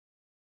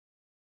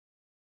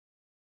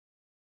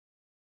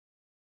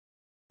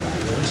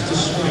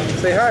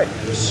Say hi.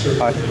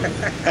 Hi.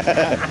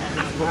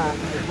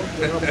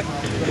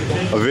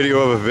 A video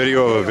of a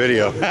video of a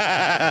video.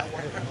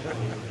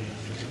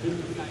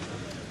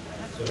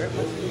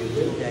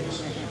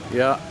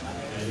 Yeah.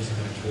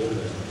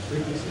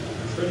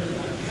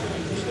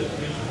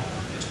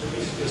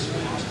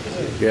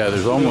 Yeah,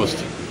 there's almost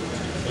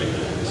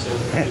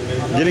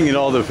getting it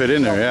all to fit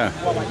in there, yeah.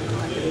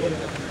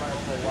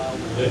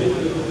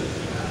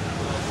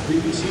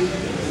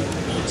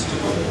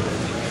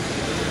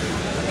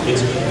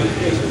 It's going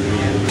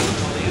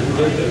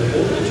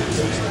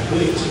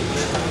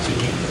to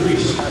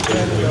increase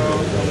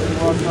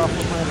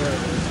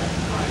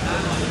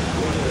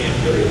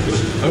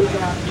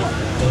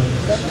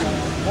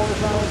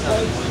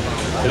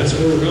That's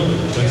where we're going.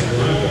 That's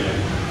where I'm going.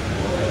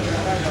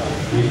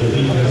 We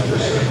believe that for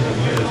second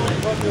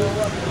management.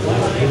 A lot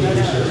of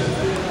research.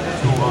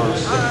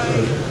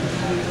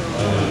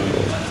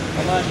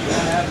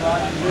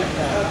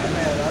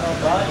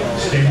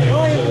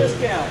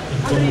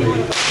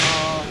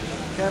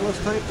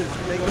 Catalyst type that's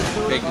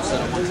Bacon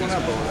soda.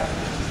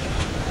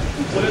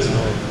 What is it?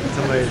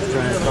 Somebody's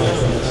trying to call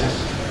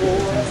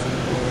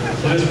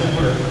Plasma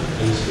heart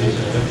is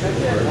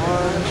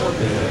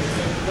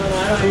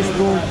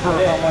teaspoon per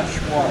how much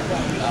water?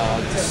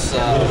 I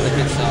think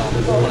it's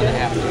 1.5.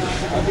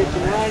 I'll get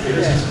you 9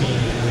 today.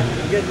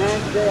 You get 9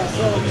 today, I'll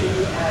sell it to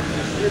you at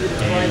distributed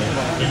price.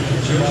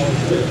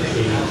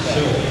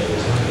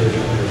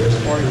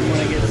 Or you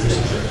want to get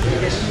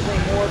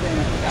anything more than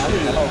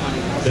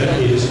that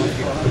is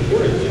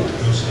reportedly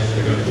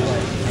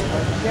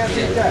I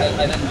didn't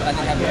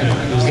have it.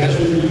 Is that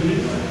what you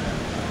need?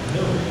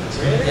 No.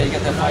 Yeah, you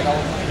got that $5.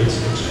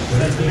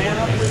 That's the man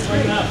up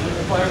right now.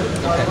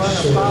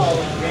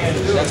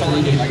 That's all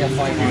I need. I got $5.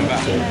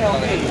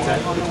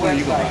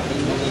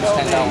 It's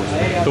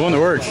 $10. The one that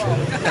works.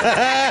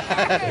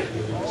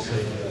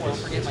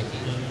 Forget my key.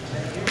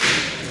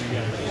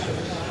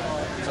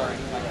 Sorry.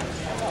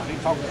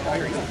 I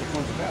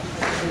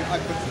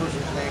put the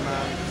person's name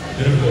on.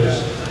 And of course,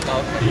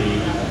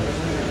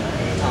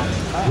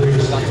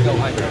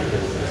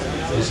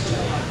 Let's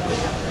go.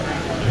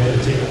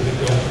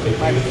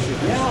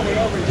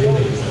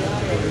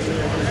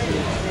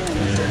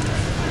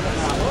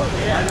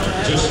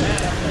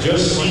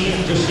 Just seeing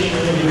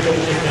all you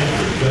folks at that,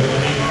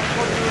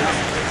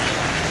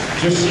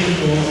 just seeing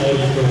all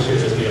you folks here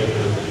at the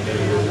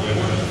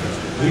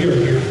we are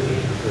here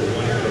for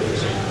one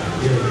purpose.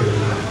 We are here to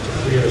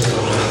free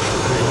ourselves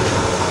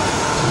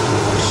to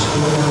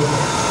restore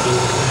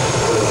this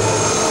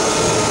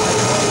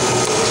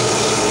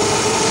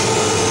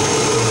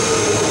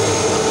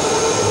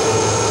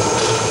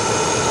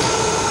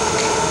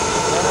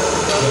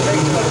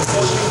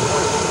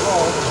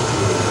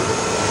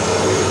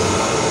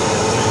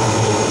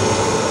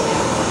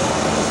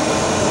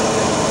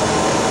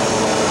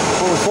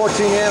Over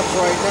 14 amps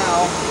right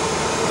now.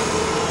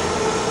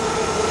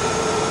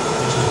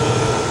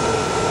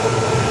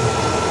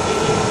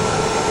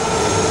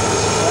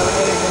 Haven't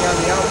anything on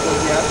the output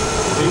yet.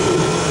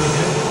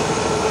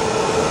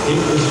 It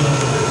was on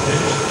the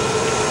bench.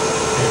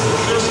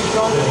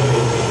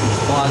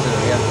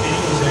 Positive, yeah.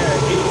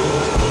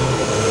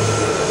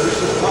 This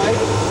is pipe.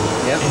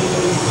 Yep.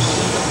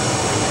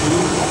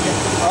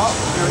 Oh,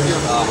 there we go.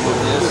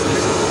 This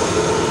is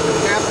The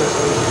cap is.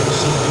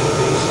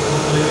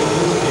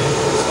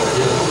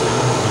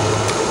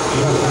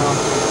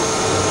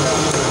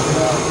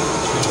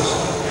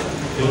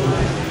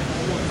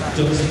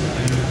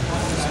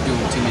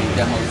 doing too many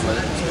demos with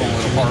it. It's pulling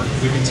it apart.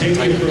 We can take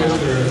Tighten it it down.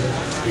 further.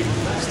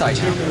 It's tight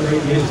now.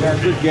 Is there a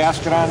good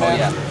gasket on that?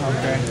 yeah.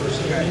 Okay.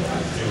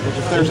 Because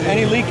if there's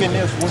any leak in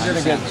this, we're going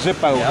to get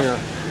zip out here.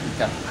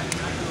 Okay.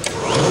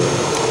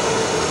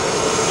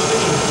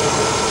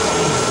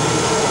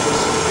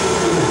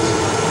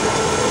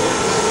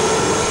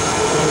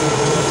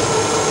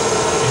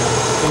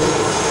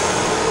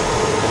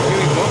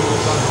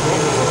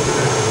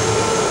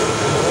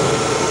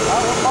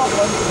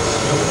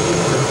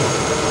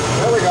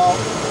 There we go.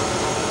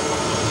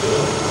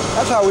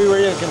 That's how we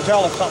really can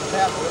tell if something's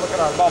happening. Look at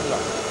our bubbler.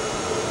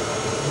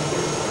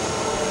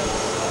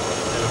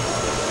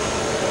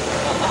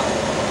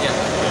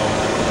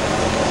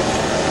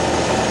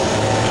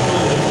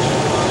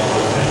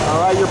 All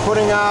right, you're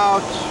putting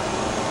out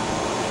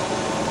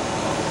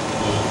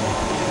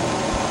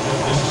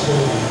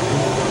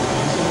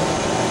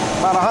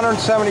about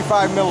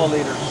 175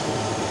 milliliters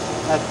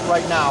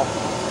right now.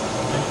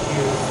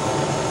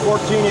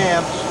 14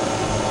 amps.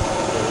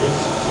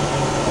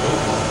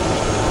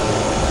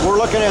 We're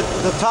looking at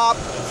the top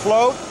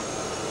float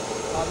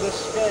on this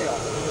scale.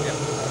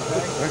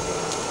 Okay.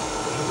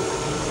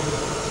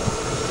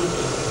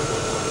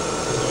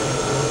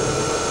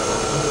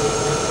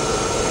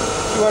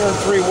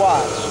 203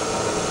 watts.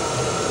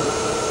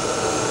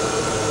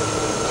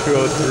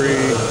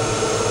 203.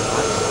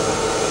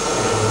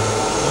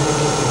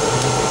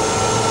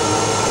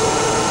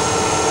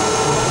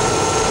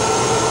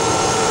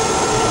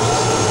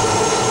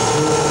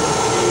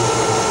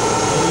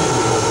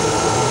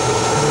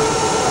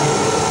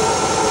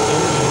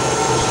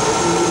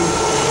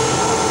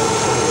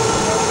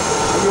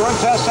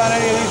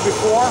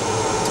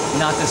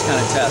 Not this kind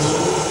of test.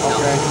 No.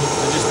 Okay.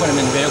 I just put them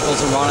in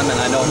vehicles and run them, and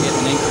I know I'm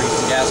getting an increase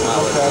in gas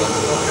mileage. Okay.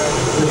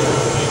 Okay.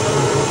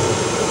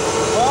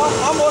 Well,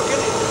 I'm looking.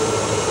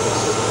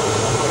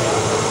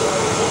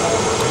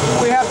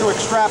 We have to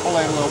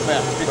extrapolate a little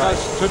bit because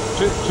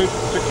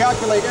to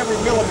calculate every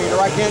millimeter,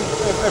 I can't.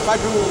 If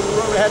I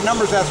had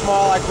numbers that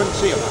small, I couldn't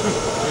see them.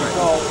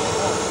 So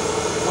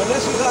when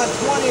this is on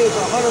 20, it's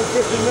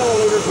 150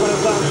 milliliters. When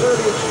it's on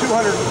 30, it's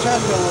 210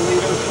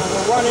 milliliters. So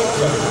we're running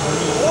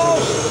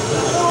close,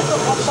 a little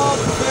bit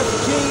above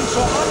 15.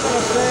 So I'm going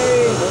to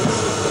say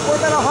we're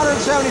about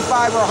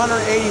 175 or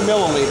 180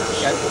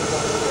 milliliters.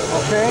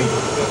 Okay.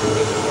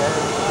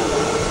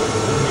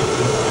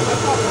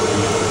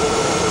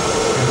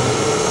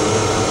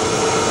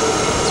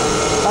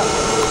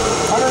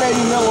 180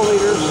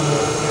 milliliters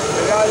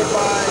divided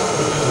by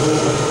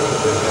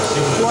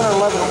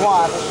 211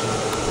 watts.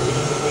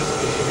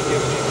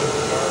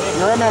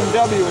 Your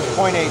MMW is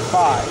 0.85. A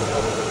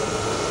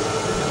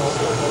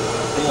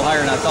little higher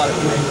than I thought it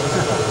would be.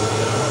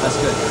 That's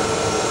good.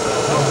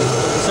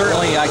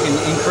 Certainly, I can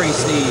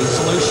increase the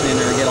solution in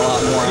there and get a lot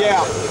more.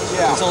 Yeah,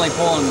 yeah. It's only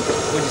pulling,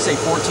 would you say,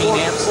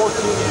 14 amps? 14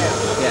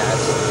 amps. Yeah,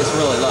 it's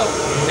really low.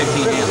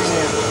 15 amps.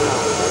 Yeah,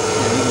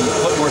 you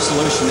can put more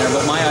solution there,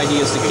 but my idea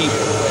is to keep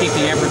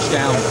the amperage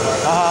down.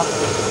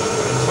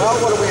 Well,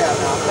 what do we have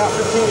now? About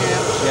 15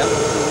 amps. Yep.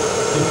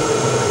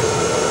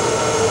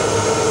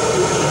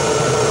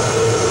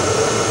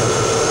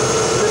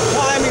 We're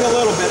climbing a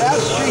little bit. As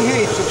she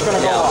heats, it's going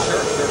to go up.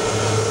 Sure.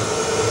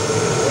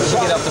 We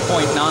should get up to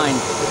 0.9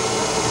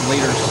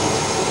 liters.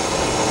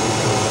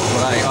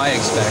 What I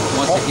expect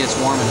once it gets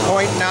warm enough.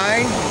 0.9.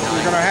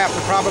 You're going to have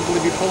to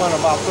probably be pulling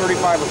about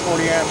 35 or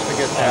 40 amps to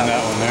get that. On that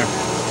one there.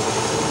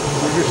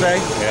 Would you say?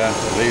 Yeah,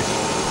 at least.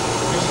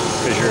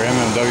 Because your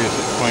MMW is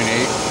at 0.8.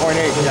 0.8,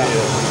 yeah.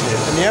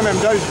 And the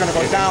MMW is going to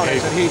go down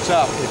as it heats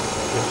up.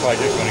 It's probably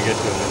just going to get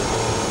to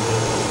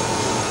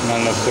not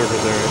enough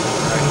surface area.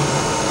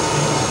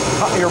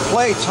 Your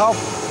plates, are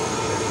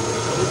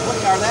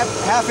that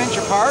 ½ inch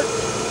apart?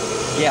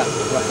 Yeah,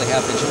 roughly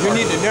 ½ inch apart. You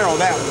need to narrow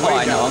that way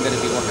I know. down. I'm going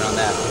to be working on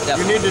that. You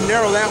Definitely. need to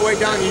narrow that way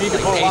down. You need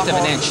to like put a lot eighth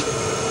of more. an inch.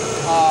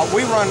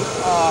 We run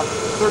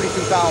 32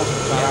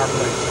 thousandths on our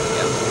plates.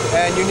 Yep.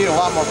 And you need a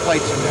lot more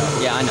plates in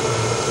there. Yeah, I know.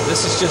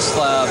 This is just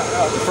the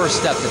first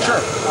step to that.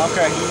 Sure.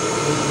 Okay.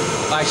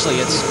 Actually,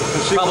 it's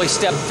probably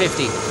step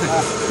 50. To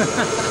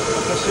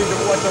see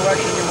what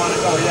direction you want to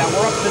go. Yeah,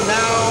 we're up to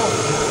now,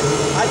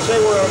 I'd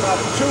say we're about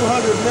 200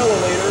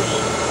 milliliters,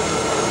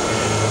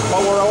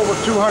 but we're over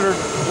 200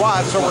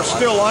 watts, so we're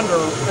still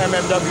under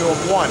MMW of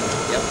 1.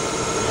 Yep.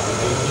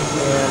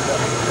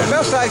 And the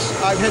best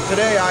I've hit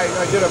today, I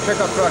did a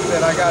pickup truck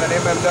that I got an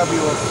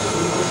MMW of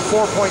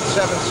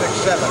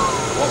 4.767.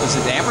 What was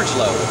the amperage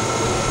load?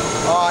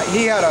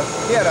 He had a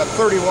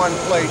 31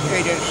 plate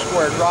 8-inch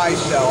square dry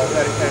cell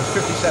at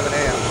 57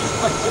 amps.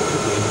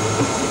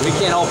 We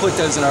can't all put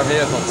those in our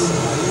vehicles.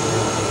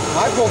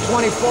 I pull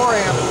 24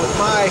 amps with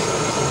my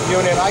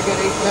unit. I get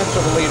 0.8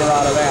 of a liter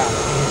out of that.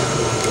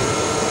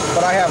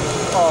 But I have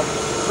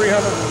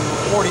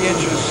 340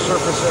 inches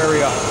surface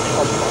area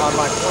on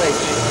my plate.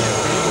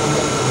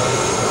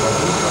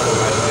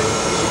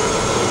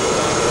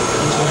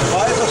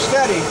 Well, it's a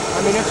steady. I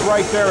mean, it's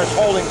right there. It's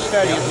holding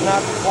steady. It's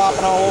not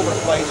flopping all over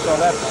the place. So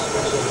that's,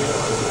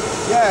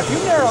 yeah, if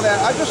you narrow that,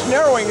 I'm just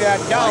narrowing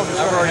that down is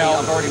going to help.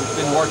 I've already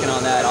been working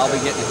on that. I'll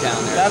be getting it down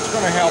there. That's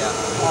going to help.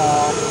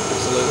 Yeah.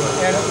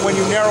 Absolutely. And when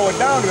you narrow it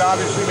down, you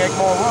obviously make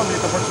more room. You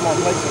can put some more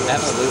plates in there.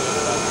 Absolutely.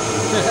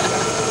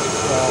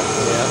 So,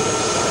 yeah.